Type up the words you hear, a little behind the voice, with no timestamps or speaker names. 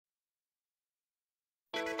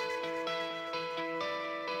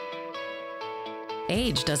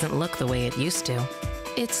age doesn't look the way it used to.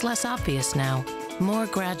 It's less obvious now, more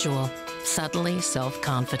gradual, subtly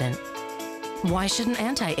self-confident. Why shouldn't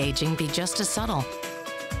anti-aging be just as subtle?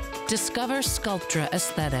 Discover Sculptra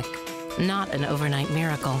Aesthetic, not an overnight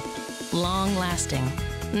miracle. Long-lasting,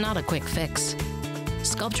 not a quick fix.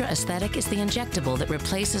 Sculptra Aesthetic is the injectable that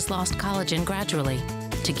replaces lost collagen gradually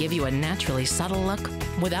to give you a naturally subtle look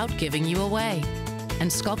without giving you away. And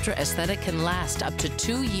Sculptra Aesthetic can last up to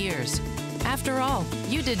 2 years. After all,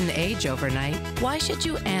 you didn't age overnight. Why should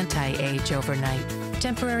you anti-age overnight?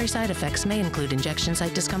 Temporary side effects may include injection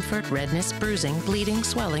site discomfort, redness, bruising, bleeding,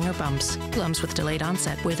 swelling, or bumps. Lumps with delayed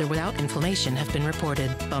onset with or without inflammation have been reported.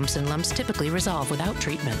 Bumps and lumps typically resolve without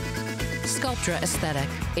treatment. Sculptra Aesthetic.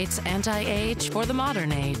 It's anti-age for the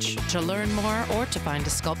modern age. To learn more or to find a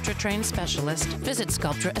Sculptra-trained specialist, visit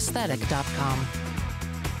sculptraaesthetic.com.